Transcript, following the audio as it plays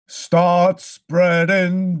Start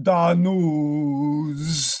spreading the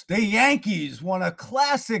news. The Yankees won a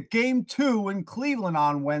classic Game 2 in Cleveland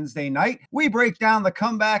on Wednesday night. We break down the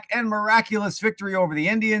comeback and miraculous victory over the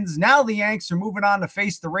Indians. Now the Yanks are moving on to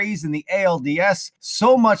face the Rays in the ALDS.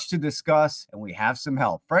 So much to discuss, and we have some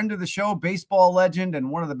help. Friend of the show, baseball legend,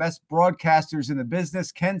 and one of the best broadcasters in the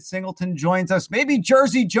business, Ken Singleton, joins us. Maybe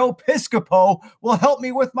Jersey Joe Piscopo will help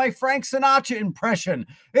me with my Frank Sinatra impression.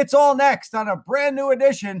 It's all next on a brand new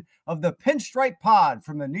edition of the Pinstripe Pod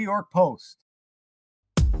from the New York Post.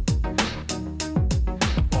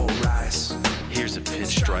 All rise. Here's a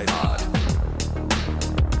Pinstripe Pod.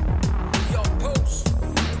 New York Post.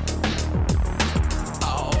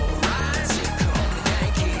 All rise. Here come the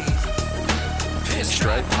Yankees.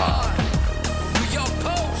 Pinstripe Pod. New York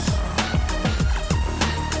Post.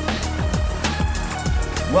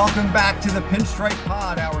 Welcome back to the Pinstripe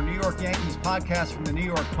Pod, our New York Yankees podcast from the New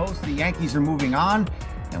York Post. The Yankees are moving on,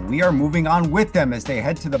 and we are moving on with them as they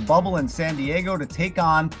head to the bubble in San Diego to take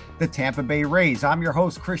on the Tampa Bay Rays. I'm your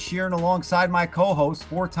host, Chris Sheeran, alongside my co-host,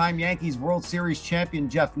 four-time Yankees World Series champion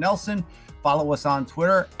Jeff Nelson. Follow us on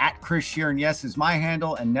Twitter, at Chris Sheeran, yes, is my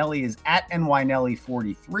handle, and Nelly is at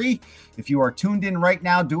NYNelly43. If you are tuned in right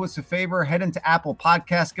now, do us a favor, head into Apple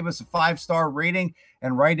Podcasts, give us a 5-star rating,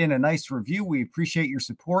 and write in a nice review. We appreciate your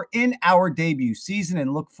support in our debut season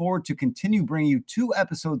and look forward to continue bringing you 2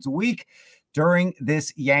 episodes a week during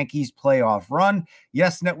this Yankees playoff run.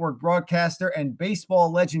 Yes Network broadcaster and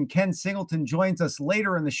baseball legend Ken Singleton joins us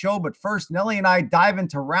later in the show. But first, Nelly and I dive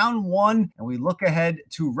into round 1 and we look ahead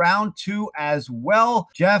to round 2 as well.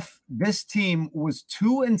 Jeff, this team was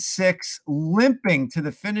 2-6, limping to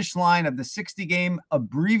the finish line of the 60-game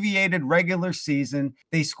abbreviated regular season.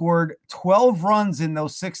 They scored 12 runs in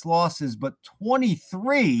those 6 losses, but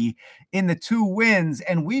 23 in the 2 wins.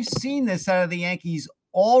 And we've seen this out of the Yankees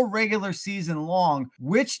all regular season long,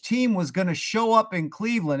 which team was going to show up in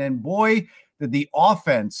Cleveland. And boy, did the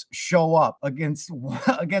offense show up against one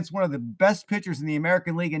of the best pitchers in the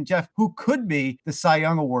American League. And Jeff, who could be the Cy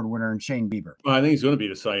Young Award winner in Shane Bieber? Well, I think he's going to be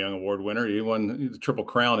the Cy Young Award winner. He won the Triple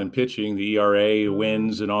Crown in pitching, the ERA,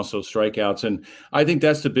 wins, and also strikeouts. And I think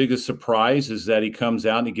that's the biggest surprise is that he comes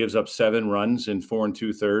out and he gives up 7 runs in 4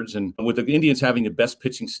 2/3. And with the Indians having the best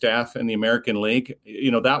pitching staff in the American League,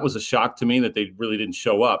 that was a shock to me that they really didn't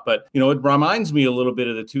show up. But, it reminds me a little bit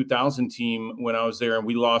of the 2000 team when I was there and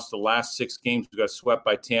we lost the last 6 games. We got swept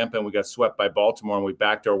by Tampa and we got swept by Baltimore and we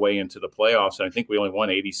backed our way into the playoffs. And I think we only won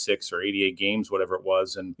 86 or 88 games, whatever it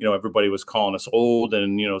was. And, everybody was calling us old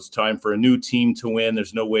and, it's time for a new team to win.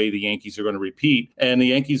 There's no way the Yankees are going to repeat. And the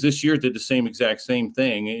Yankees this year did the exact same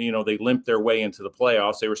thing. They limped their way into the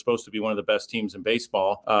playoffs. They were supposed to be one of the best teams in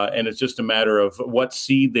baseball. And it's just a matter of what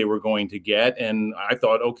seed they were going to get. And I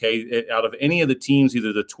thought, okay, out of any of the teams,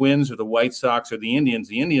 either the Twins or the White Sox or the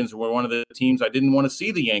Indians were one of the teams I didn't want to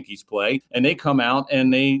see the Yankees play. And they come out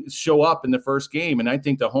and they show up in the first game. And I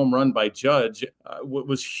think the home run by Judge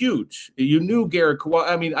was huge. You knew Garrett Cole.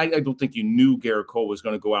 I mean, I don't think you knew Garrett Cole was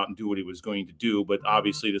going to go out and do what he was going to do. But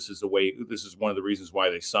obviously, this is one of the reasons why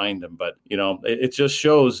they signed him. But, it just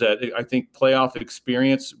shows that I think playoff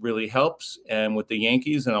experience really helps. And with the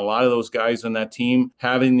Yankees and a lot of those guys on that team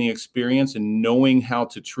having the experience and knowing how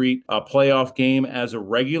to treat a playoff game as a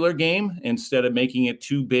regular game instead of making it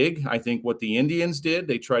too big. I think what the Indians did,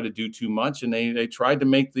 they tried to do too much. And they tried to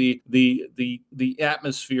make the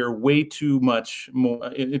atmosphere way too much more.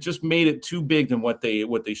 It just made it too big than what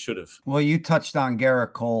they should have. Well, you touched on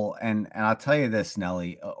Garrett Cole, and I'll tell you this,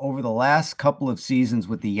 Nelly. Over the last couple of seasons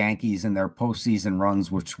with the Yankees and their postseason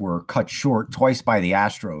runs, which were cut short twice by the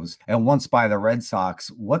Astros and once by the Red Sox,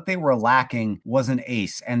 what they were lacking was an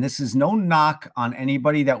ace. And this is no knock on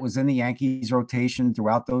anybody that was in the Yankees rotation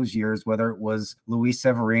throughout those years, whether it was Luis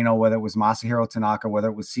Severino, whether it was Masahiro Tanaka, whether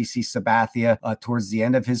it was CC Sabathia towards the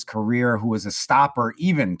end of his career, who was a stopper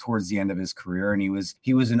even towards the end of his career. And he was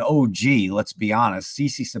an OG, let's be honest.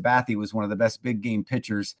 CC Sabathia was one of the best big game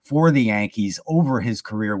pitchers for the Yankees over his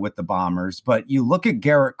career with the Bombers. But you look at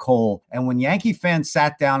Garrett Cole, and when Yankee fans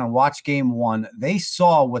sat down and watched Game 1, they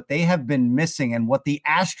saw what they have been missing and what the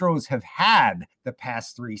Astros have had the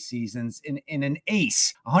past 3 seasons in an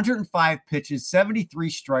ace. 105 pitches, 73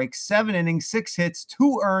 strikes, 7 innings, 6 hits,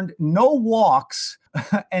 2 earned, no walks,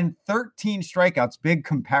 and 13 strikeouts. Big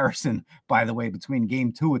comparison, by the way, between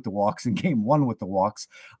Game 2 with the walks and Game 1 with the walks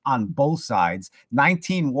on both sides.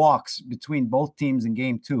 19 walks between both teams in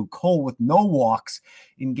Game 2. Cole with no walks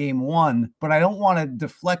in Game 1. But I don't want to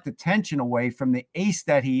deflect attention away from the ace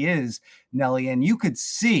that he is, Nelly. And you could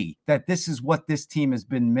see that this is what this team has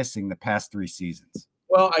been missing the past 3 seasons.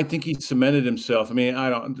 Well, I think he cemented himself. I mean, I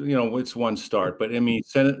don't, it's one start, but I mean,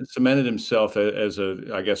 he cemented himself as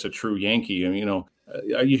I guess, a true Yankee. I mean,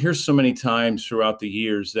 you hear so many times throughout the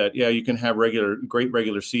years that, yeah, you can have great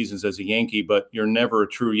regular seasons as a Yankee, but you're never a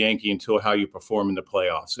true Yankee until how you perform in the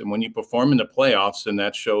playoffs. And when you perform in the playoffs, then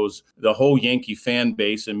that shows the whole Yankee fan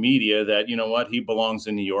base and media that, you know what, he belongs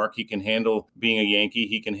in New York. He can handle being a Yankee.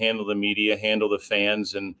 He can handle the media, handle the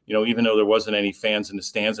fans. And, even though there wasn't any fans in the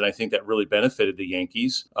stands, and I think that really benefited the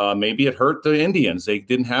Yankees, maybe it hurt the Indians. They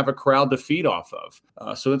didn't have a crowd to feed off of.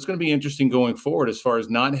 So it's going to be interesting going forward as far as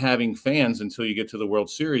not having fans until you get to the World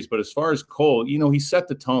Series. But as far as Cole, he set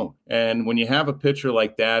the tone. And when you have a pitcher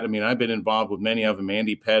like that, I mean, I've been involved with many of them,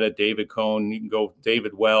 Andy Pettitte, David Cohn, you can go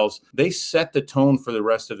David Wells. They set the tone for the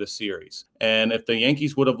rest of the series. And if the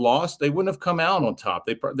Yankees would have lost, they wouldn't have come out on top.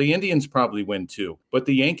 The Indians probably win too. But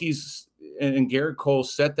the Yankees and Garrett Cole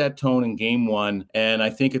set that tone in game one. And I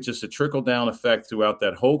think it's just a trickle-down effect throughout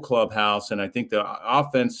that whole clubhouse. And I think the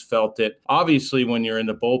offense felt it. Obviously, when you're in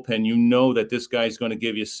the bullpen, you know that this guy's going to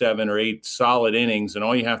give you 7 or 8 solid innings. And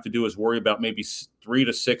all you have to do is worry about maybe 3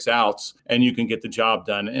 to 6 outs, and you can get the job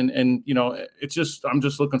done. And it's just, I'm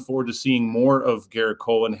just looking forward to seeing more of Garrett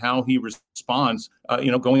Cole and how he responds,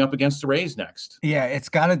 going up against the Rays next. Yeah, it's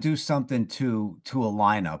got to do something to a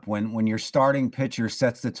lineup when your starting pitcher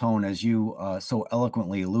sets the tone, as you so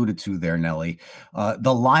eloquently alluded to there, Nelly.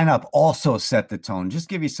 The lineup also set the tone. Just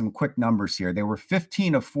give you some quick numbers here. They were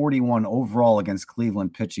 15 of 41 overall against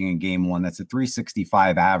Cleveland pitching in game one. That's a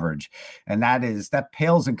 365 average, and that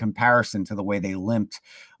pales in comparison to the way they limped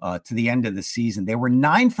to the end of the season. They were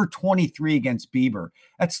 9 for 23 against Bieber.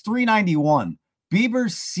 That's 391.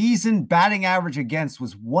 Bieber's season batting average against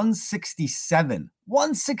was 167.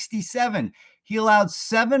 167. He allowed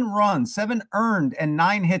 7 runs, 7 earned, and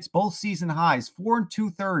 9 hits, both season highs, 4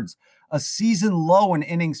 2/3, a season low in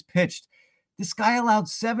innings pitched. This guy allowed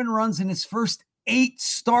 7 runs in his first 8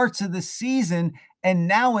 starts of the season, and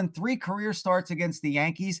now in 3 career starts against the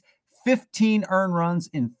Yankees, 15 earned runs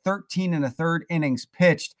in 13 1/3 innings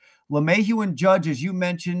pitched. LeMahieu and Judge, as you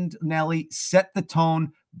mentioned, Nelly, set the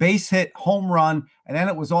tone, base hit, home run, and then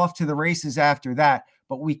it was off to the races after that.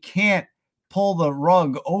 But we can't pull the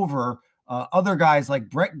rug over other guys like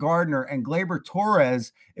Brett Gardner and Gleyber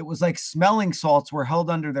Torres. It was like smelling salts were held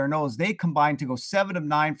under their nose. They combined to go 7 of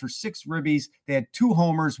 9 for 6 ribbies. They had 2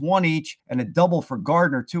 homers, 1 each, and a double for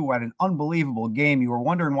Gardner, too, who had an unbelievable game. You were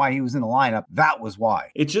wondering why he was in the lineup. That was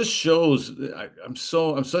why. It just shows I'm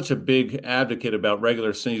such a big advocate about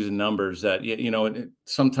regular season numbers that,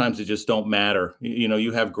 sometimes they just don't matter.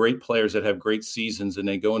 You have great players that have great seasons and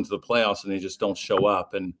they go into the playoffs and they just don't show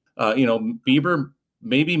up. And, Bieber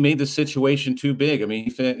maybe made the situation too big. I mean,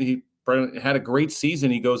 he had a great season.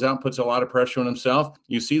 He goes out and puts a lot of pressure on himself.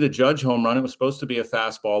 You see the Judge home run. It was supposed to be a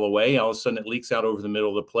fastball away. All of a sudden it leaks out over the middle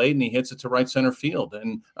of the plate and he hits it to right center field.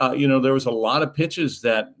 And, there was a lot of pitches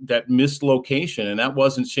that missed location, and that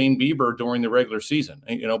wasn't Shane Bieber during the regular season,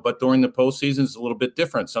 but during the postseason it's a little bit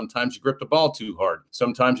different. Sometimes you grip the ball too hard.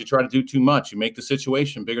 Sometimes you try to do too much. You make the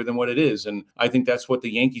situation bigger than what it is. And I think that's what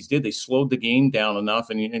the Yankees did. They slowed the game down enough.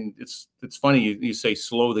 And it's funny you say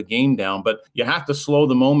slow the game down, but you have to slow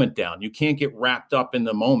the moment down. You can't get wrapped up in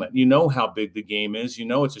the moment. You know how big the game is.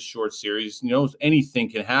 It's a short series. Anything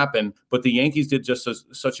can happen. But the Yankees did just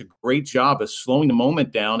such a great job of slowing the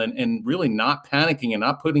moment down and really not panicking and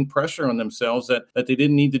not putting pressure on themselves that they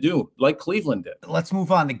didn't need to do, like Cleveland did. Let's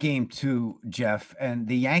move on to game 2, Jeff. And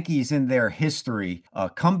the Yankees, in their history,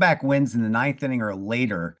 comeback wins in the 9th inning or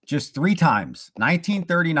later just 3 times.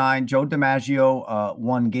 1939, Joe DiMaggio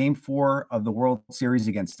won game 4 of the World Series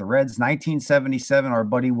against the Reds. 1977, our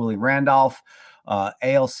buddy Willie Randolph,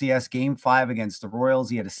 ALCS game 5 against the Royals.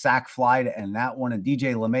 He had a sac fly to end that one. And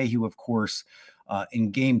DJ LeMahieu, of course,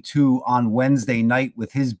 in game 2 on Wednesday night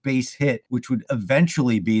with his base hit, which would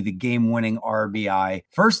eventually be the game-winning RBI.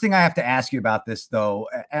 First thing I have to ask you about this, though,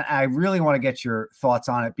 and I really want to get your thoughts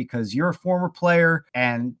on it because you're a former player,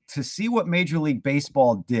 and to see what Major League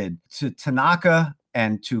Baseball did to Tanaka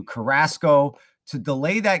and to Carrasco, to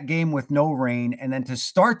delay that game with no rain and then to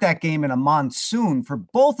start that game in a monsoon for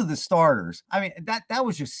both of the starters. I mean, that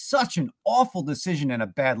was just such an awful decision and a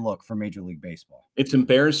bad look for Major League Baseball. It's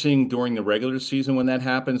embarrassing during the regular season when that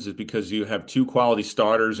happens, is because you have 2 quality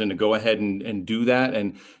starters, and to go ahead and do that.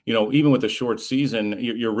 And, even with a short season,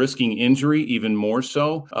 you're risking injury even more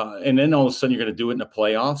so. And then all of a sudden you're going to do it in the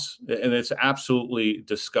playoffs. And it's absolutely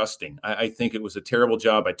disgusting. I think it was a terrible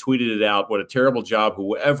job. I tweeted it out. What a terrible job,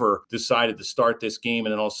 whoever decided to start this game.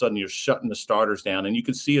 And then all of a sudden you're shutting the starters down. And you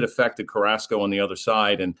could see it affected Carrasco on the other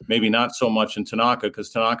side, and maybe not so much in Tanaka, because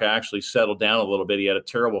Tanaka actually settled down a little bit. He had a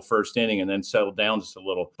terrible first inning and then settled down just a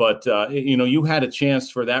little. But, you had a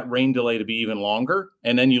chance for that rain delay to be even longer,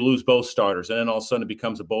 and then you lose both starters. And then all of a sudden it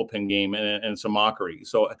becomes a bullpen game, and it's a mockery.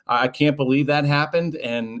 So I can't believe that happened.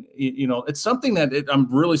 And, it's something that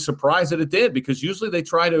I'm really surprised that it did, because usually they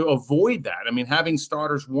try to avoid that. I mean, having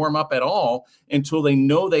starters warm up at all until they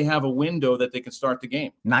know they have a window that they can start the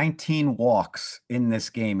game. 19 walks in this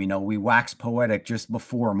game. We waxed poetic just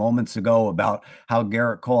before moments ago about how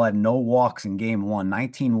Gerrit Cole had no walks in game one,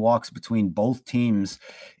 19 walks between both teams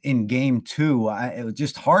in game two. It was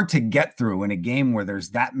just hard to get through in a game where there's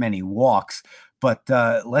that many walks. But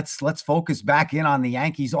let's focus back in on the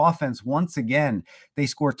Yankees offense once again. They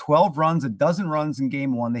scored 12 runs, a dozen runs in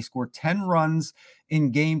game one. They scored 10 runs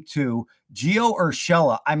in game two. Gio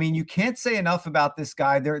Urshela, I mean, you can't say enough about this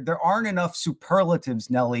guy. There aren't enough superlatives,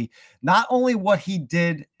 Nelly. Not only what he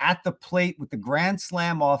did at the plate with the grand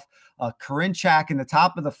slam off Karinchak in the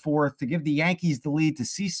top of the fourth to give the Yankees the lead, to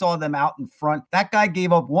seesaw them out in front. That guy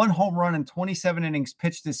gave up 1 home run in 27 innings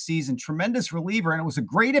pitched this season. Tremendous reliever, and it was a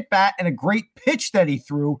great at-bat and a great pitch that he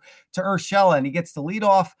threw to Urshela, and he gets the lead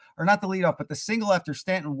off, or not the lead off, but the single after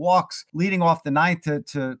Stanton walks, leading off the ninth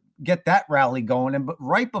to get that rally going. But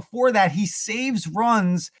right before that, he saves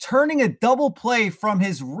runs, turning a double play from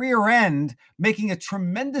his rear end, making a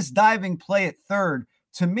tremendous diving play at third.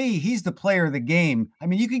 To me, he's the player of the game. I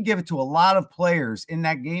mean, you can give it to a lot of players in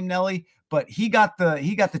that game, Nelly, but he got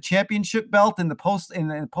the championship belt in the post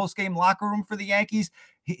game locker room for the Yankees.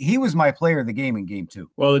 He was my player of the game in game two.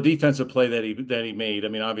 Well, the defensive play that he made, I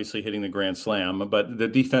mean, obviously hitting the grand slam, but the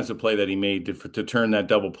defensive play that he made to turn that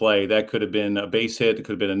double play, that could have been a base hit. It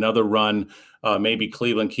could have been another run. Maybe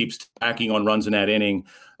Cleveland keeps stacking on runs in that inning.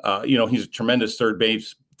 He's a tremendous third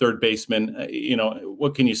baseman.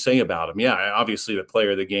 What can you say about him? Yeah, obviously the player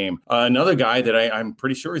of the game. Another guy that I'm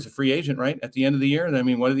pretty sure he's a free agent, right? At the end of the year. I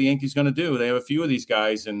mean, what are the Yankees going to do? They have a few of these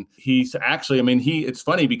guys, and he's actually, it's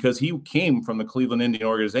funny because he came from the Cleveland Indian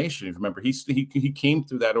organization. If you remember, he came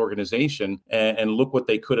through that organization, and look what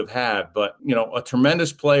they could have had. But, a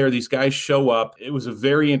tremendous player. These guys show up. It was a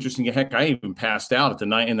very interesting, heck, I even passed out in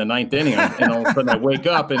the ninth inning, and all of a sudden I wake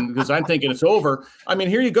up, and because I'm thinking it's over. I mean,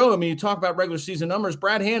 here you go. I mean, you talk about regular season numbers.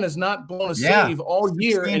 Brad Hand has not blown a save all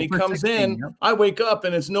year, and he comes in. Yep. I wake up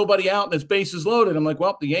and it's nobody out and his base is loaded. I'm like,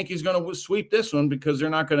 well, the Yankees going to sweep this one because they're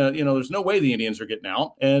not going to, there's no way the Indians are getting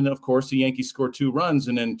out. And of course, the Yankees score 2 runs,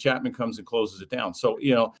 and then Chapman comes and closes it down. So,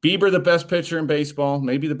 Bieber, the best pitcher in baseball,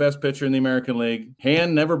 maybe the best pitcher in the American League.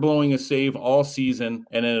 Hand never blowing a save all season,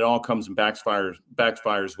 and then it all comes and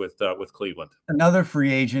backfires with Cleveland. Another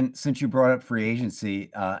free agent, since you brought up free agency,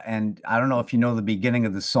 and I don't know if you know the beginning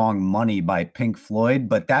of the song "Money" by Pink Floyd,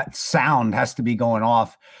 but that sound has to be going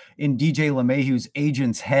off in DJ LeMahieu's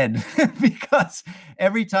agent's head because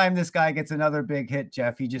every time this guy gets another big hit,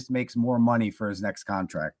 Jeff, he just makes more money for his next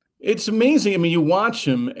contract. It's amazing. I mean, you watch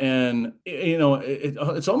him, and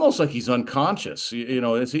it's almost like he's unconscious.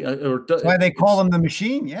 Is he? That's why they call him the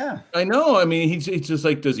machine. Yeah, I know. I mean, he's just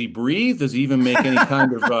like, does he breathe? Does he even make any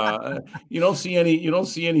kind of? You don't see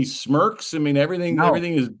any smirks. I mean, everything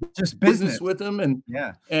is just business with him, and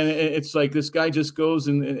it's like this guy just goes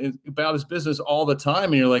and about his business all the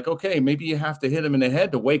time, and you're like, okay, maybe you have to hit him in the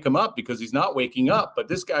head to wake him up because he's not waking up. But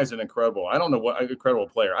this guy's an incredible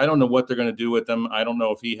player. I don't know what they're going to do with him. I don't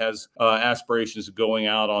know if he has aspirations of going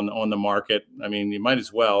out on the market. I mean, you might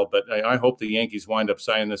as well, but I hope the Yankees wind up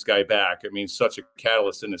signing this guy back. I mean, such a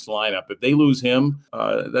catalyst in this lineup. If they lose him,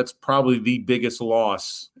 that's probably the biggest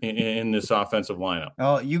loss in this offensive lineup.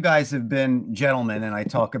 Well, you guys have been gentlemen, and I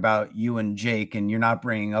talk about you and Jake, and you're not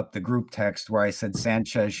bringing up the group text where I said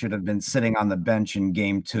Sanchez should have been sitting on the bench in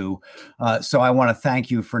game 2. So I want to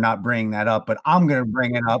thank you for not bringing that up, but I'm going to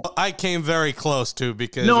bring it up. I came very close to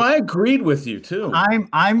because I agreed with you too.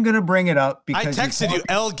 I'm going to bring it up because I texted you,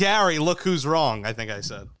 El Gary, look who's wrong, I think I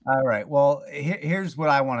said. All right. Well, here's what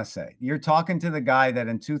I want to say. You're talking to the guy that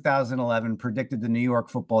in 2011 predicted the New York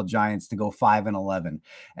Football Giants to go 5-11,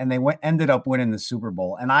 and they ended up winning the Super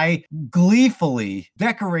Bowl. And I gleefully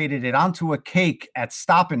decorated it onto a cake at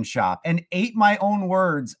Stop and Shop and ate my own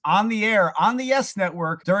words on the air on the Yes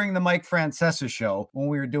Network during the Mike Francesa show when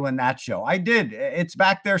we were doing that show. I did. It's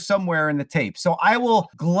back there somewhere in the tape. So I will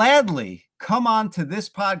gladly come on to this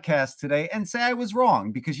podcast today and say I was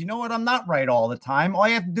wrong, because you know what? I'm not right all the time. All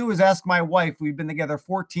you have to do is ask my wife. We've been together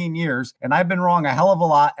 14 years, and I've been wrong a hell of a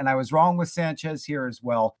lot, and I was wrong with Sanchez here as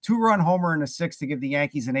well. 2-run homer in a 6th to give the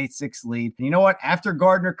Yankees an 8-6 lead. And you know what? After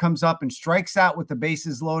Gardner comes up and strikes out with the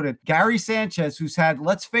bases loaded, Gary Sanchez, who's had,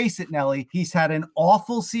 let's face it, Nelly, he's had an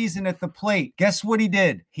awful season at the plate. Guess what he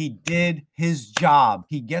did? He did his job.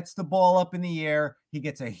 He gets the ball up in the air. He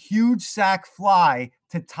gets a huge sack fly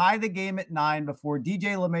to tie the game at 9 before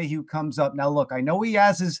DJ LeMahieu comes up. Now, look, I know he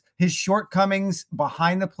has his shortcomings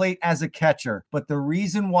behind the plate as a catcher, but the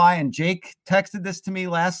reason why, and Jake texted this to me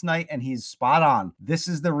last night, and he's spot on. This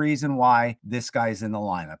is the reason why this guy's in the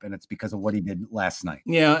lineup, and it's because of what he did last night.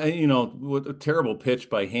 Yeah, with a terrible pitch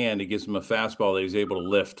by hand, he gives him a fastball that he's able to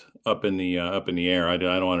lift up in the air. I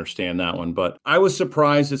don't understand that one, but I was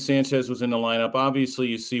surprised that Sanchez was in the lineup. Obviously,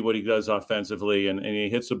 you see what he does offensively, and he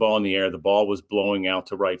hits the ball in the air. The ball was blowing out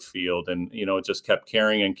to right field, and it just kept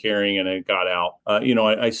carrying, and it got out.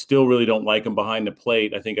 I still really don't like him behind the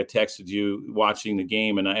plate. I think I texted you watching the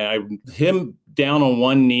game, and him down on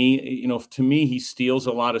one knee, to me, he steals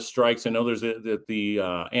a lot of strikes. I know there's the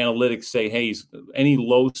analytics say, hey, he's any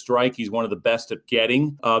low strike, he's one of the best at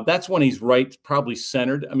getting. That's when he's right, probably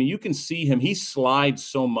centered. I mean, you can see him. He slides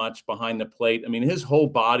so much behind the plate. I mean, his whole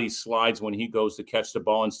body slides when he goes to catch the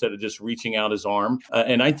ball instead of just reaching out his arm.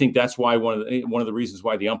 And I think that's why one of the reasons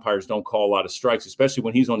why the umpires don't call a lot of strikes, especially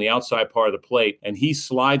when he's on the outside part of the plate and he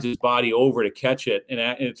slides his body over to catch it. And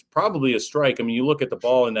it's probably a strike. I mean, you look at the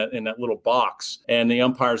ball in that little box, and the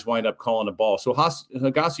umpires wind up calling the ball. So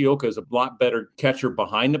Higashioka is a lot better catcher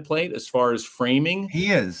behind the plate as far as framing.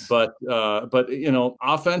 He is. But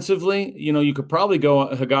offensively, you could probably go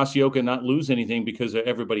Higashioka and not lose anything because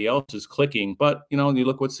everybody else is clicking. But, you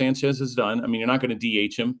look what Sanchez has done. I mean, you're not going to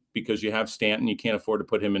DH him because you have Stanton. You can't afford to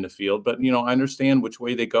put him in the field. But, I understand which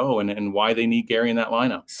way they go and why they need Gary in that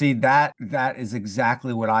lineup. See, that is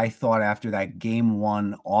exactly what I thought after that game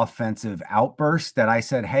 1 offensive outburst, that I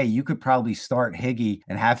said, hey, you could probably start Higgy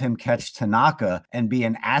and have him catch Tanaka and be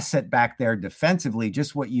an asset back there defensively.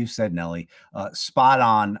 Just what you said, Nelly. Spot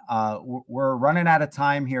on. We're running out of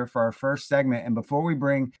time here for our first segment. And before we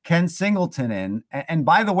bring Ken Singleton in, and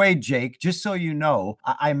by the way, Jake, just so you know,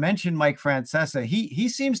 I mentioned Mike Francesa. He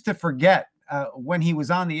seems to forget when he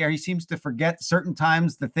was on the air. He seems to forget certain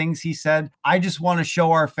times the things he said. I just want to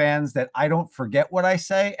show our fans that I don't forget what I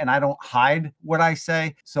say and I don't hide what I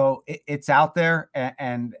say. So it's out there,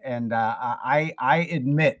 and I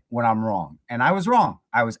admit when I'm wrong, and I was wrong.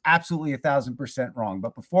 I was absolutely 1,000% wrong.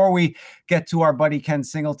 But before we get to our buddy Ken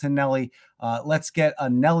Singleton, Nelly, let's get a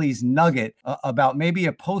Nelly's nugget about maybe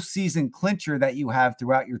a postseason clincher that you have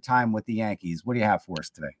throughout your time with the Yankees. What do you have for us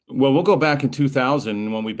today? Well, we'll go back in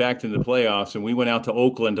 2000 when we backed into the playoffs, and we went out to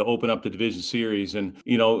Oakland to open up the division series. And,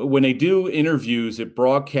 when they do interviews, it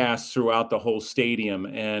broadcasts throughout the whole stadium.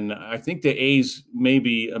 And I think the A's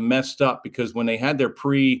maybe messed up because when they had their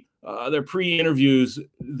pre-interviews,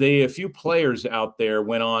 a few players out there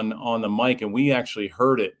went on the mic, and we actually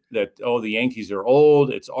heard it that, the Yankees are old.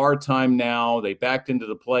 It's our time now. They backed into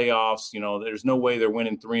the playoffs. There's no way they're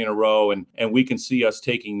winning 3 in a row, and we can see us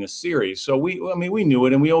taking this series. So we knew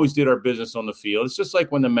it, and we always did our business on the field. It's just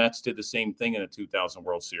like when the Mets did the same thing in the 2000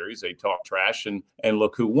 World Series. They talked trash, and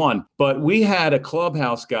look who won. But we had a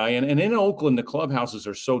clubhouse guy, and in Oakland, the clubhouses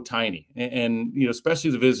are so tiny, and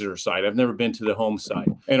especially the visitor side. I've never been to the home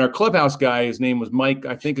side. And our clubhouse guy, his name was Mike.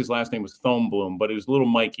 I think his last name was Thomblum, but it was little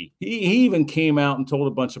Mikey. He even came out and told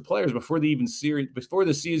a bunch of players before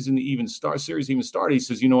the season even started. He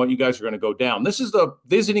says, you know what, you guys are going to go down. This is the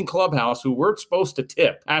visiting clubhouse who we're supposed to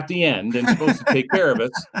tip at the end and supposed to take care of us.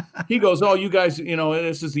 He goes, oh, you guys,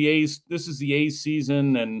 this is the A's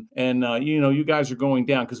season, and you guys are going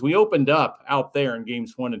down, because we opened up out there in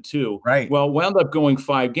games 1 and 2. Right. Well, wound up going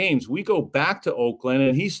 5 games. We go back to Oakland,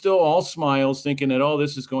 and he's still all smiles, thinking that,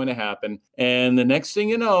 this is going to happen. And the next thing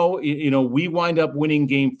you know, we wind up winning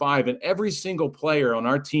game 5, and every single player on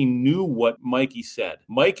our team knew what Mikey said.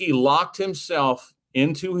 Mikey locked himself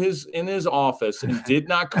in his office and did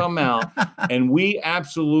not come out, and we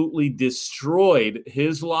absolutely destroyed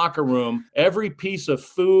his locker room. Every piece of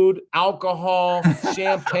food, alcohol,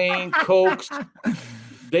 champagne, Cokes.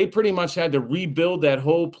 They pretty much had to rebuild that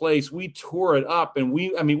whole place. We tore it up, and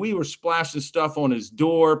we were splashing stuff on his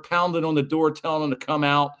door, pounding on the door, telling him to come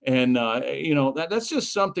out. And that's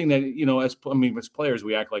just something that as players,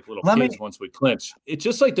 we act like little kids once we clinch. It's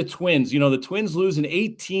just like the Twins. The Twins losing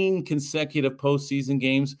 18 consecutive postseason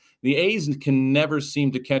games. The A's can never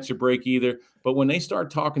seem to catch a break either. But when they start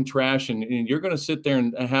talking trash, and you're going to sit there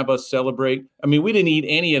and have us celebrate, we didn't eat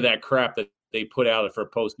any of that crap that they put out for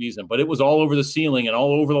postseason, but it was all over the ceiling and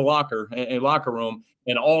all over the locker room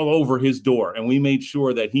and all over his door. And we made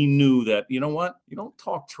sure that he knew that, you know what? You don't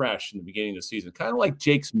talk trash in the beginning of the season. Kind of like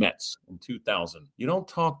Jake's Mets in 2000. You don't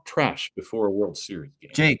talk trash before a World Series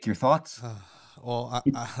game. Jake, your thoughts? Well,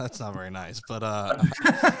 that's not very nice, but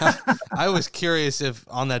I was curious if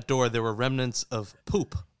on that door there were remnants of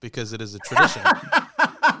poop, because it is a tradition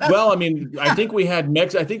Well, I mean, I think we had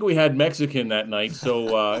Mexican that night,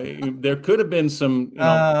 so there could have been some,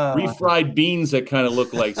 refried beans that kind of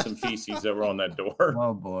look like some feces that were on that door.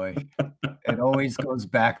 Oh boy, it always goes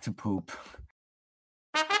back to poop.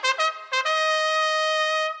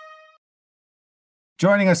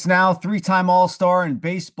 Joining us now, three-time All-Star and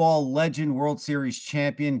baseball legend, World Series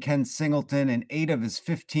champion Ken Singleton. In 8 of his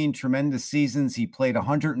 15 tremendous seasons, he played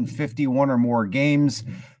 151 or more games.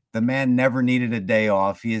 The man never needed a day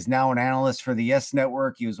off. He is now an analyst for the Yes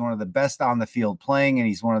Network. He was one of the best on the field playing, and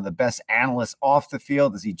he's one of the best analysts off the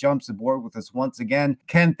field as he jumps aboard with us once again.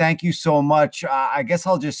 Ken, thank you so much. I guess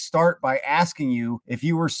I'll just start by asking you if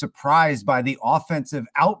you were surprised by the offensive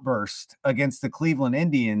outburst against the Cleveland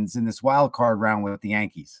Indians in this wild card round with the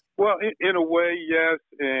Yankees. Well, in a way, yes,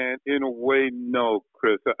 and in a way, no,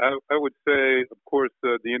 Chris. I would say, of course,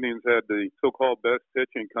 the Indians had the so-called best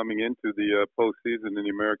pitching coming into the postseason in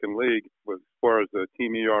the American League as far as the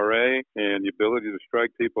team ERA and the ability to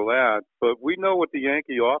strike people out. But we know what the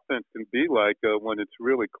Yankee offense can be like when it's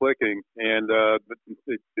really clicking. And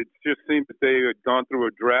it just seemed that they had gone through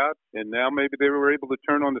a drought, and now maybe they were able to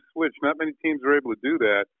turn on the switch. Not many teams are able to do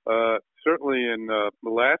that. Certainly in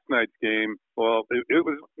the last night's game, well, it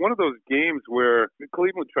was one of those games where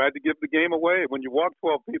Cleveland tried to give the game away. When you walk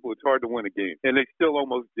 12 people, it's hard to win a game, and they still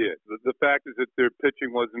almost did. The fact is that their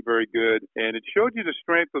pitching wasn't very good, and it showed you the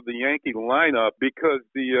strength of the Yankee lineup because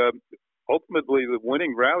ultimately, the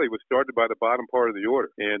winning rally was started by the bottom part of the order,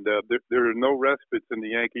 and there are no respites in the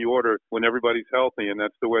Yankee order when everybody's healthy, and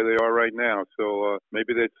that's the way they are right now. So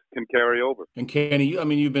maybe that can carry over. And Kenny, I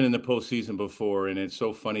mean, you've been in the postseason before, and it's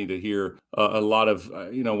so funny to hear a lot of,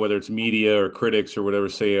 whether it's media or critics or whatever,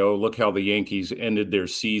 say, "Oh, look how the Yankees ended their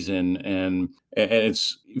season," and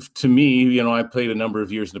it's, to me, I played a number of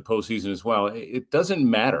years in the postseason as well. It doesn't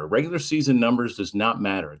matter. Regular season numbers does not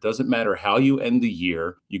matter. It doesn't matter how you end the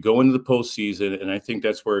year. You go into the postseason, and I think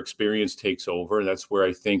that's where experience takes over. And that's where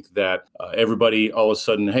I think that everybody all of a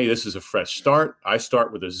sudden, hey, this is a fresh start. I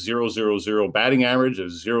start with a 0.00 batting average, a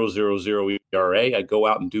 0.00 ERA. I go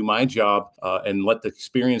out and do my job and let the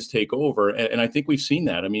experience take over. And I think we've seen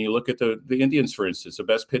that. I mean, you look at the Indians, for instance, the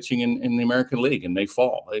best pitching in the American League, and they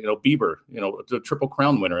fall. Bieber, the Triple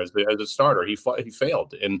Crown winner as a starter, he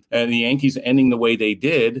failed. And the Yankees ending the way they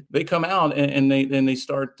did, they come out and they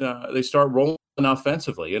start rolling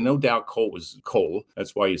offensively. And no doubt Cole was Cole.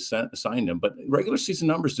 That's why you signed him. But regular season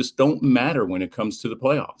numbers just don't matter when it comes to the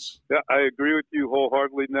playoffs. Yeah, I agree with you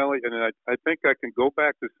wholeheartedly, Nelly. And I think I can go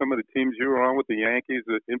back to some of the teams you were on with the Yankees,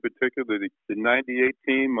 in particular the 98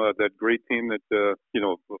 team, that great team that,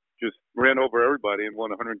 just ran over everybody and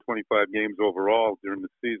won 125 games overall during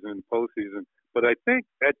the season and postseason. But I think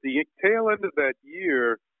at the tail end of that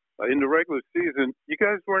year, in the regular season, you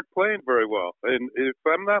guys weren't playing very well. And if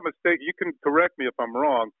I'm not mistaken, you can correct me if I'm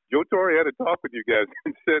wrong, Joe Torre had a talk with you guys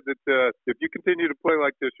and said that if you continue to play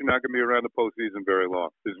like this, you're not going to be around the postseason very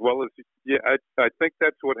long. As well as, I think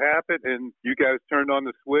that's what happened. And you guys turned on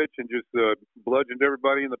the switch and just bludgeoned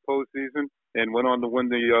everybody in the postseason and went on to win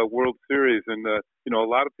the World Series. And,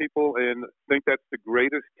 a lot of people think that's the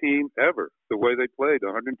greatest team ever, the way they played,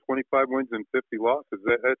 125 wins and 50 losses.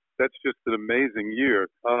 That's just an amazing year.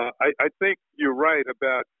 I think you're right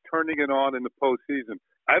about turning it on in the postseason.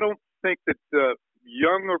 I don't think that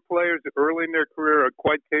younger players early in their career are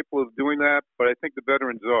quite capable of doing that, but I think the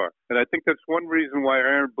veterans are. And I think that's one reason why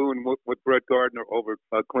Aaron Boone went with Brett Gardner over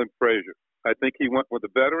Clint Frazier. I think he went with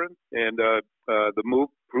a veteran, and the move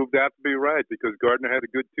proved out to be right because Gardner had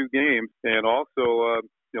a good 2 games and also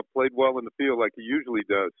played well in the field like he usually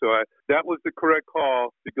does. So that was the correct call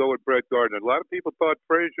to go with Brett Gardner. A lot of people thought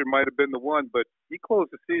Frazier might have been the one, but he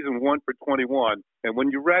closed the season 1 for 21. And when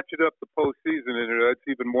you ratchet up the postseason, that's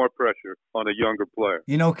even more pressure on a younger player.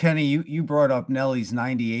 Kenny, you brought up Nelly's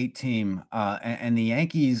 98 team and the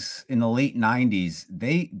Yankees in the late 90s.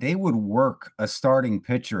 They would work a starting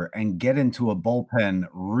pitcher and get into a bullpen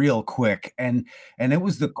real quick. And it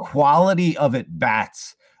was the quality of at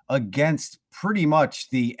bats against pretty much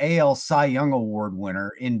the AL Cy Young Award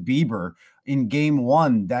winner in Bieber in game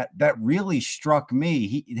 1 that really struck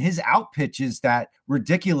me. His out pitches, that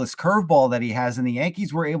ridiculous curveball that he has, and the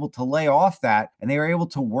Yankees were able to lay off that, and they were able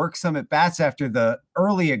to work some at bats after the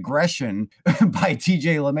early aggression by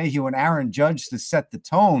TJ LeMahieu and Aaron Judge to set the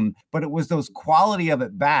tone. But it was those quality of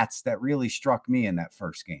at bats that really struck me in that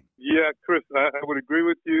first game. Yeah, Chris, I would agree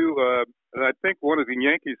with you. And I think one of the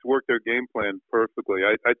Yankees worked their game plan perfectly.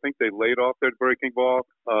 I think they laid off that breaking ball.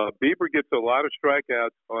 Bieber gets a lot of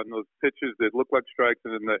strikeouts on those pitches that look like strikes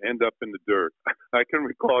and then they end up in the dirt. I can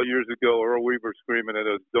recall years ago Earl Weaver screaming at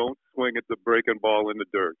us, "Don't swing at the breaking ball in the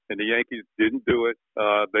dirt." And the Yankees didn't do it.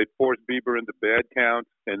 They forced Bieber into bad counts,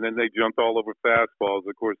 and then they jumped all over fastballs.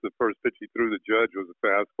 Of course, the first pitch he threw the Judge was a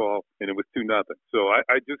fastball, and it was 2-0. So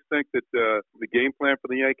I just think that the game plan for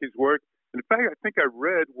the Yankees worked. In fact, I think I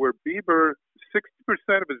read where Bieber,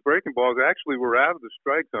 60% of his breaking balls actually were out of the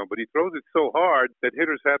strike zone, but he throws it so hard that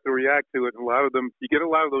hitters have to react to it. And a lot of them, you get a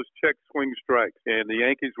lot of those check swing strikes. And the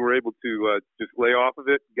Yankees were able to just lay off of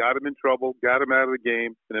it, got him in trouble, got him out of the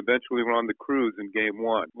game, and eventually were on the cruise in Game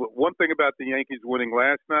 1. One thing about the Yankees winning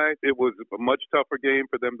last night, it was a much tougher game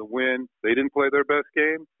for them to win. They didn't play their best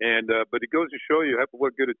game, but it goes to show you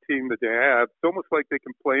what good a team that they have. It's almost like they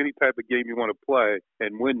can play any type of game you want to play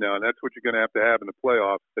and win now, and that's what you're going to have in the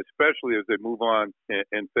playoffs, especially as they move on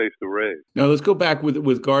and face the Rays. Now let's go back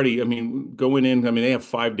with Gardy. I mean, going in, they have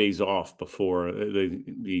 5 days off before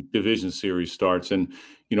the division series starts, and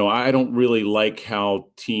I don't really like how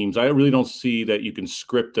teams. I really don't see that you can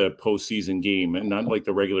script a postseason game, and not like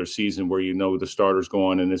the regular season where the starter's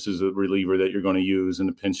going and this is a reliever that you're going to use and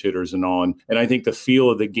the pinch hitters and all. And I think the feel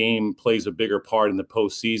of the game plays a bigger part in the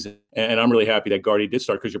postseason. And I'm really happy that Gardy did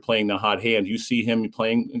start because you're playing the hot hand. You see him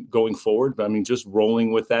playing going forward. I mean, just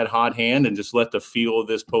rolling with that hot hand and just let the feel of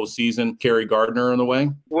this postseason carry Gardner in the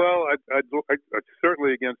way. Well, I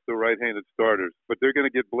certainly against the right-handed starters, but they're going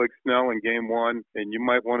to get Blake Snell in Game 1, and you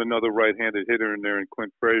might want another right-handed hitter in there in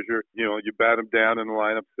Clint Frazier. You bat him down in the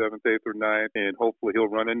lineup 7th, 8th, or 9th, and hopefully he'll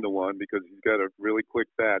run into one because he's got a really quick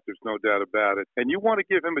bat. There's no doubt about it. And you want to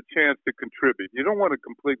give him a chance to contribute. You don't want to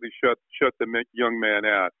completely shut the young man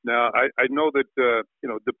out. Now, I know that,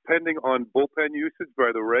 depending on bullpen usage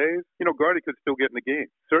by the Rays, Gardy could still get in the game.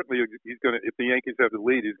 Certainly, if the Yankees have the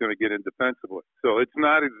lead, he's going to get in defensively. So it's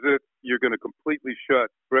not as if you're going to completely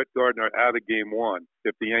shut Brett Gardner out of Game 1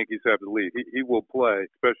 if the Yankees have the lead. He will play,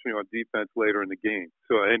 especially on defense later in the game.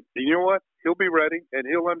 So, and you know what? He'll be ready, and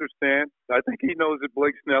he'll understand. I think he knows that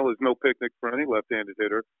Blake Snell is no picnic for any left-handed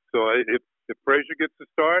hitter. So if Frazier gets to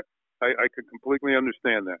start, I could completely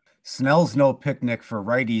understand that. Snell's no picnic for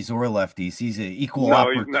righties or lefties. He's an equal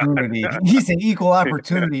opportunity. He's an equal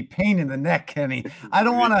opportunity pain in the neck, Kenny. I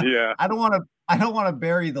don't want to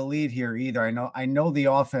bury the lead here either. I know the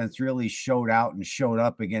offense really showed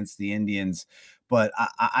up against the Indians, but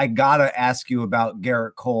I gotta ask you about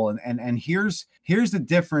Gerrit Cole. And here's the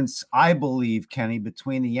difference, I believe, Kenny,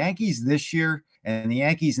 between the Yankees this year and the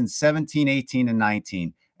Yankees in 17, 18, and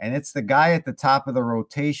 19. And it's the guy at the top of the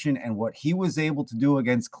rotation and what he was able to do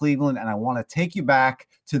against Cleveland. And I want to take you back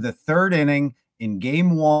to the 3rd inning in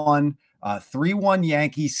Game 1, 3-1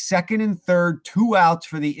 Yankees, 2nd and 3rd, 2 outs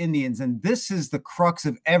for the Indians. And this is the crux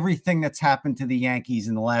of everything that's happened to the Yankees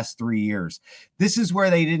in the last 3 years. This is where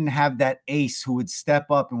they didn't have that ace who would step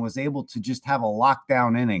up and was able to just have a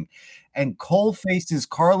lockdown inning. And Cole faces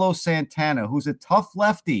Carlos Santana, who's a tough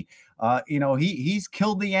lefty. He's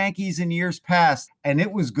killed the Yankees in years past, and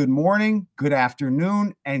it was good morning, good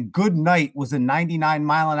afternoon, and good night was a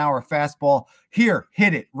 99-mile-an-hour fastball. Here,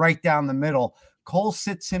 hit it right down the middle. Cole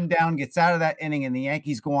sits him down, gets out of that inning, and the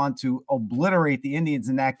Yankees go on to obliterate the Indians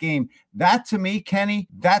in that game. That, to me, Kenny,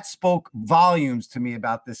 that spoke volumes to me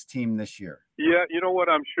about this team this year. Yeah, you know what?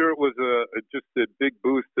 I'm sure it was just a big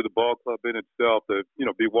boost to the ball club in itself to,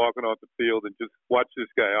 be walking off the field and just watch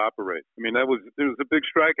this guy operate. I mean, there was a big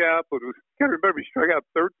strikeout, but you can't remember, he struck out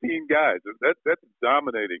 13 guys. That's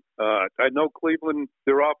dominating. I know Cleveland,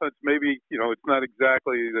 their offense maybe, it's not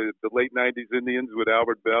exactly the late 90s Indians with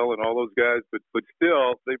Albert Bell and all those guys, but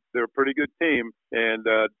still, they're a pretty good team. And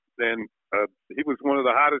he was one of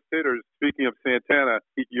the hottest hitters. Speaking of Santana,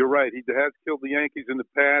 you're right. He has killed the Yankees in the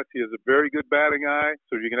past. He has a very good batting eye,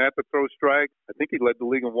 so you're going to have to throw strikes. I think he led the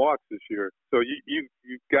league in walks this year. So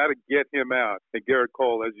you've got to get him out. And Gerrit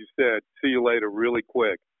Cole, as you said, see you later really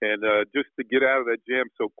quick. And just to get out of that jam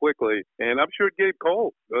so quickly. And I'm sure it gave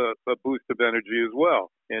Cole a boost of energy as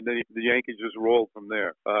well. And then the Yankees just rolled from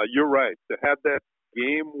there. You're right. To have that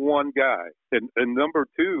Game 1 guy. And number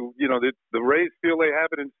 2, the Rays feel they have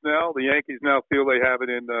it in Snell. The Yankees now feel they have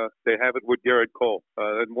it with Gerrit Cole.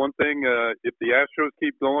 And one thing, if the Astros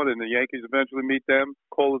keep going and the Yankees eventually meet them,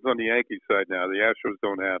 Cole is on the Yankees side now. The Astros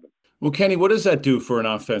don't have it. Well, Kenny, what does that do for an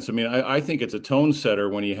offense? I mean, I think it's a tone setter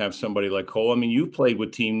when you have somebody like Cole. I mean, you've played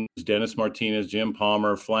with teams, Dennis Martinez, Jim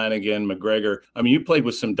Palmer, Flanagan, McGregor. I mean, you played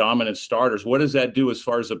with some dominant starters. What does that do as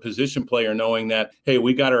far as a position player knowing that, hey,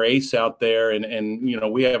 we got our ace out there and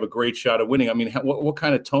we have a great shot of winning? I mean, what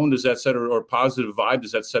kind of tone does that set or positive vibe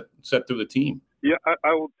does that set through the team? Yeah,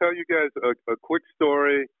 I will tell you guys a quick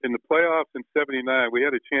story. In the playoffs in '79, we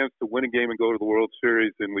had a chance to win a game and go to the World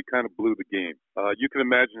Series, and we kind of blew the game. You can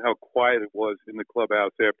imagine how quiet it was in the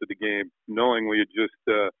clubhouse after the game, knowing we had just,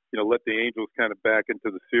 let the Angels kind of back into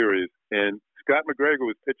the series. And Scott McGregor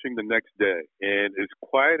was pitching the next day, and as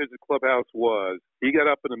quiet as the clubhouse was, he got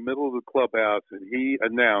up in the middle of the clubhouse and he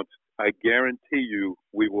announced, "I guarantee you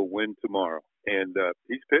we will win tomorrow." And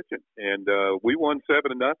he's pitching, and we won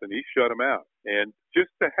 7-0. He shut him out, and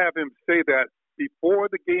just to have him say that before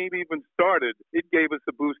the game even started, it gave us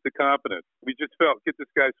a boost of confidence. We just felt, get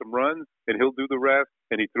this guy some runs, and he'll do the rest.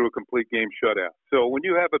 And he threw a complete game shutout. So when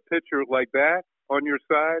you have a pitcher like that on your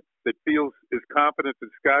side that feels as confident as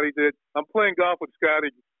Scotty did, I'm playing golf with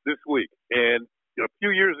Scotty this week, and a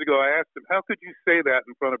few years ago, I asked him, how could you say that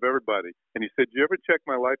in front of everybody? And he said, "Did you ever check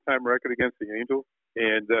my lifetime record against the Angels?"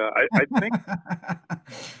 And I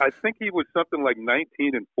think he was something like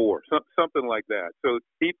 19-4, something like that. So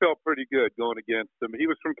he felt pretty good going against them. He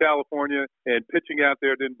was from California, and pitching out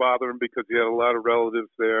there didn't bother him because he had a lot of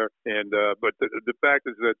relatives there. And but the fact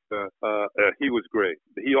is that he was great.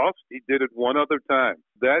 He did it one other time.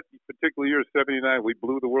 That particular year, '79, we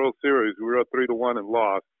blew the World Series. We were up 3-1 and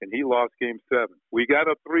lost, and he lost Game 7. We got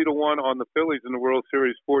up 3-1 on the Phillies in the World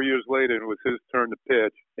Series 4 years later, and it was his turn to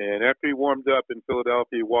pitch. And after he warmed up in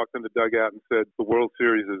Philadelphia, he walked in the dugout and said, "The World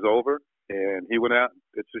Series is over." And he went out and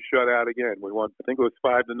pitched a shutout again. We won, I think it was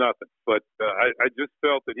 5-0. But I just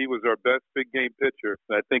felt that he was our best big game pitcher.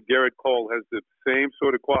 And I think Garrett Cole has the same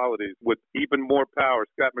sort of qualities with even more power.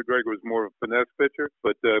 Scott McGregor was more of a finesse pitcher,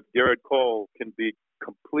 but Garrett Cole can be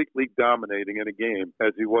completely dominating in a game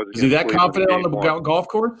as he was. Is he that confident on the golf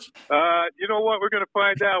course? You know what? We're going to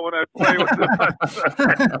find out when I play with him.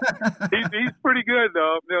 He's pretty good,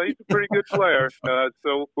 though. He's a pretty good player.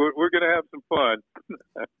 So we're going to have some fun.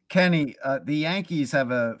 Kenny, the Yankees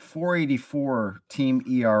have a 4.84 team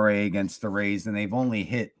ERA against the Rays, and they've only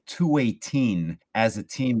hit 218 as a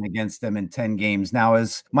team against them in 10 games. Now,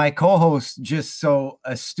 as my co-host just so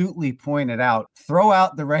astutely pointed out, throw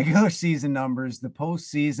out the regular season numbers. The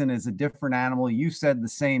postseason is a different animal. You said the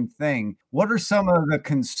same thing. What are some of the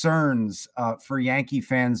concerns for Yankee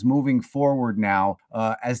fans moving forward now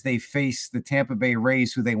as they face the Tampa Bay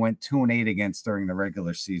Rays, who they went 2-8 against during the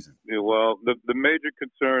regular season? Yeah, well, the major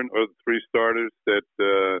concern are the three starters that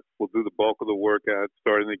will do the bulk of the work at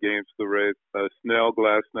starting the games for the Rays. Snell,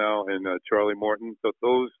 Glasnow, and Charlie Morton. So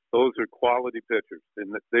those are quality pitchers,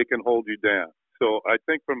 and they can hold you down. So I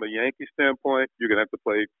think from a Yankee standpoint, you're going to have to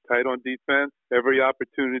play tight on defense. Every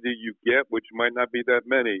opportunity you get, which might not be that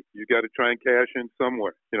many, you got to try and cash in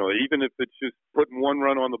somewhere. Even if it's just putting one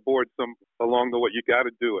run on the board along the way, you got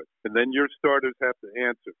to do it. And then your starters have to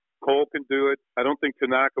answer. Cole can do it. I don't think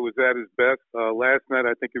Tanaka was at his best last night.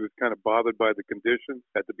 I think he was kind of bothered by the conditions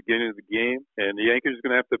at the beginning of the game. And the Yankees are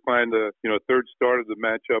going to have to find a third starter to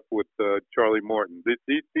match up with Charlie Morton.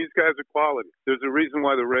 These guys are quality. There's a reason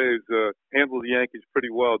why the Rays handle the Yankees pretty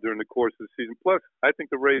well during the course of the season. Plus, I think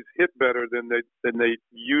the Rays hit better than they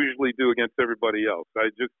usually do against everybody else.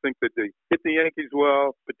 I just think that they hit the Yankees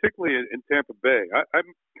well, particularly in Tampa Bay.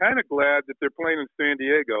 I'm kind of glad that they're playing in San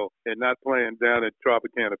Diego and not playing down at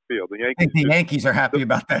Tropicana Field. I think the Yankees are happy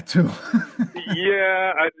about that too.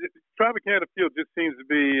 Yeah, Tropicana Field just seems to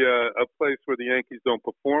be a place where the Yankees don't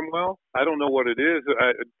perform well. I don't know what it is.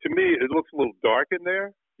 To me, it looks a little dark in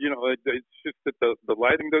there. It's just that the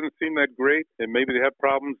lighting doesn't seem that great, and maybe they have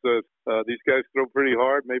problems. These guys throw pretty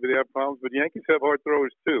hard. Maybe they have problems, but Yankees have hard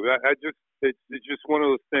throwers too. It's just one of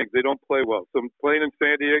those things. They don't play well. So playing in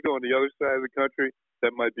San Diego on the other side of the country,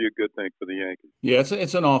 that might be a good thing for the Yankees. Yeah,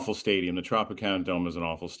 it's an awful stadium. The Tropicana Dome is an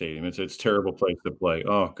awful stadium. It's a terrible place to play.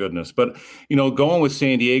 Oh, goodness. But, going with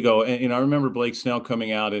San Diego, and I remember Blake Snell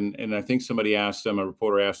coming out, and I think somebody asked him, a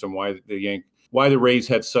reporter asked him why the Rays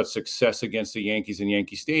had such success against the Yankees in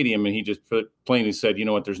Yankee Stadium. And he just plainly said, you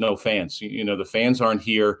know what, there's no fans. The fans aren't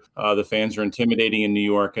here. The fans are intimidating in New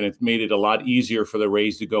York, and it made it a lot easier for the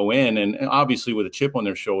Rays to go in, and obviously with a chip on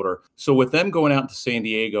their shoulder. So with them going out to San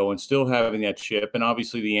Diego and still having that chip, and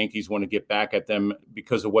obviously the Yankees want to get back at them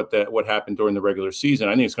because of what happened during the regular season,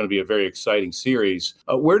 I think it's going to be a very exciting series.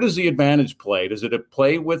 Where does the advantage play? Does it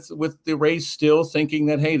play with the Rays still thinking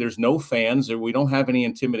that, hey, there's no fans, or we don't have any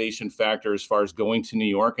intimidation factor as far as going to New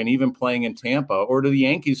York and even playing in Tampa? Or do the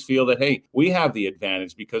Yankees feel that, hey, we have the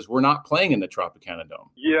advantage because we're not playing in the Tropicana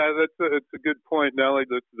Dome? Yeah, that's a good point, Nelly.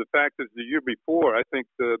 The fact is, the year before, I think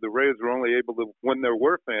the Rays were only able to, when there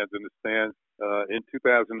were fans in the stands, in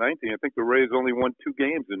 2019, I think the Rays only won 2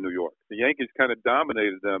 games in New York. The Yankees kind of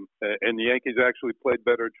dominated them, and the Yankees actually played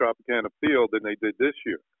better at Tropicana Field than they did this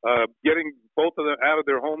year. Getting both of them out of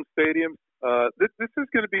their home stadiums, This is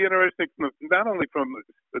going to be interesting, not only from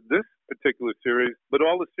this particular series, but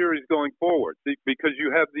all the series going forward, because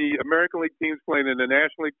you have the American League teams playing in the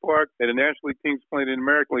National League Park and the National League teams playing in the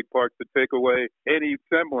American League Park to take away any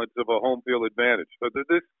semblance of a home field advantage. So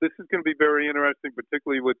this is going to be very interesting,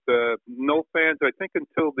 particularly with no fans. I think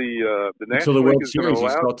until the National the World League is Series, you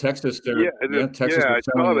allow. saw Texas there. Texas I was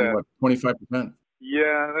saw that. What, 25%.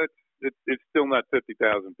 Yeah, it's still not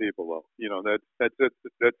 50,000 people though.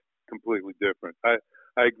 That's completely different. I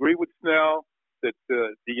agree with Snell that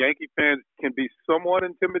the Yankee fans can be somewhat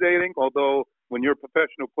intimidating, although when you're a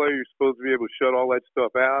professional player, you're supposed to be able to shut all that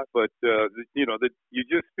stuff out. But, that you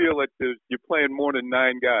just feel like you're playing more than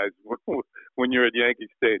 9 guys when you're at Yankee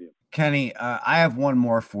Stadium. Kenny, I have one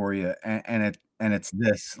more for you, and it's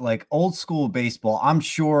this, like old school baseball. I'm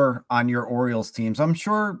sure on your Orioles teams, I'm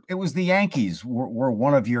sure it was the Yankees were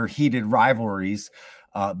one of your heated rivalries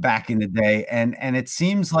back in the day. And it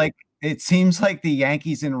seems like the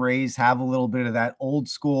Yankees and Rays have a little bit of that old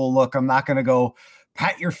school look. I'm not going to go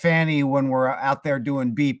pat your fanny when we're out there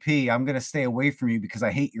doing BP. I'm going to stay away from you because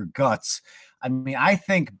I hate your guts. I mean, I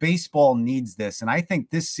think baseball needs this, and I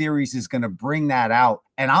think this series is going to bring that out.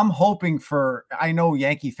 And I'm hoping I know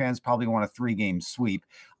Yankee fans probably want a 3-game sweep.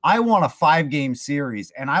 I want a 5-game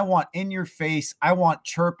series, and I want in your face. I want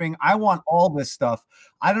chirping. I want all this stuff.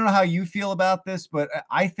 I don't know how you feel about this, but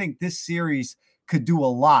I think this series could do a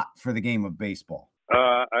lot for the game of baseball.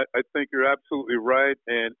 I think you're absolutely right,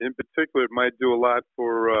 and in particular, it might do a lot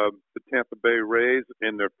for the Tampa Bay Rays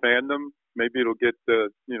and their fandom. Maybe it'll get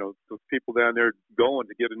those people down there going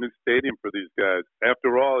to get a new stadium for these guys.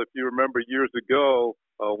 After all, if you remember years ago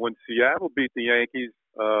when Seattle beat the Yankees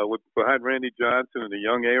behind Randy Johnson and the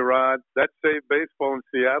young A-Rod, that saved baseball in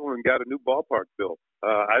Seattle and got a new ballpark built.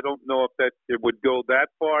 I don't know if it would go that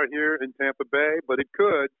far here in Tampa Bay, but it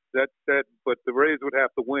could. But the Rays would have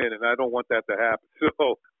to win, and I don't want that to happen.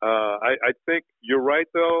 So I think you're right,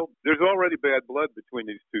 though. There's already bad blood between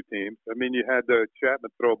these two teams. I mean, you had Chapman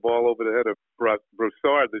throw a ball over the head of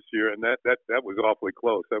Broussard this year, and that was awfully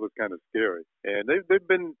close. That was kind of scary. And they've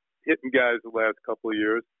been hitting guys the last couple of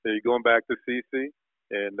years. You're going back to CeCe,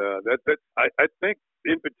 and I think.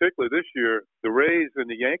 In particular, this year, the Rays and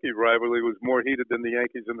the Yankee rivalry was more heated than the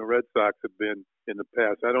Yankees and the Red Sox have been in the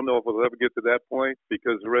past. I don't know if we'll ever get to that point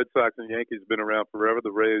because the Red Sox and Yankees have been around forever. The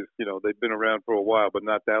Rays, they've been around for a while, but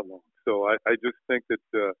not that long. So I just think that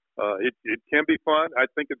it can be fun. I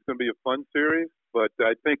think it's going to be a fun series, but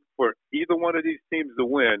I think for either one of these teams to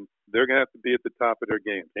win, they're going to have to be at the top of their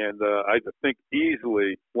game. And I think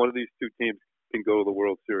easily one of these two teams can go to the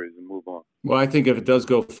World Series and move on. Well, I think if it does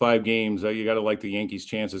go 5 games, you got to like the Yankees'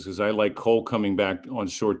 chances because I like Cole coming back on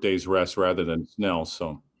short days rest rather than Snell.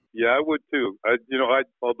 So yeah, I would too.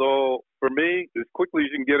 Although for me, as quickly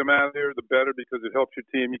as you can get them out of there, the better because it helps your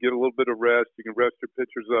team. You get a little bit of rest. You can rest your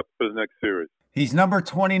pitchers up for the next series. He's number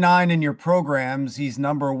 29 in your programs. He's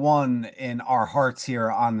number 1 in our hearts here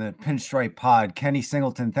on the Pinstripe Pod. Kenny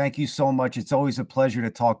Singleton, thank you so much. It's always a pleasure to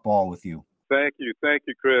talk ball with you. Thank you,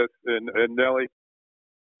 Chris and Nelly.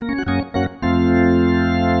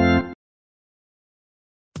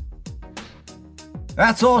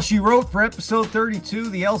 That's all she wrote for episode 32,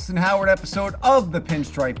 the Elston Howard episode of the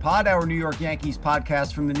Pinstripe Pod, our New York Yankees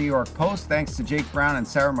podcast from the New York Post. Thanks to Jake Brown and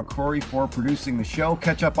Sarah McCrory for producing the show.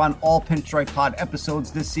 Catch up on all Pinstripe Pod episodes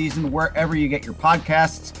this season wherever you get your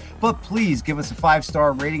podcasts. But please give us a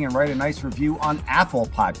 5-star rating and write a nice review on Apple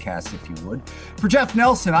Podcasts if you would. For Jeff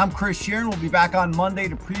Nelson, I'm Chris Sheeran. We'll be back on Monday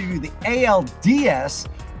to preview the ALDS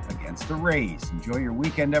against the Rays. Enjoy your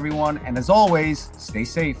weekend, everyone. And as always, stay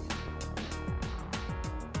safe.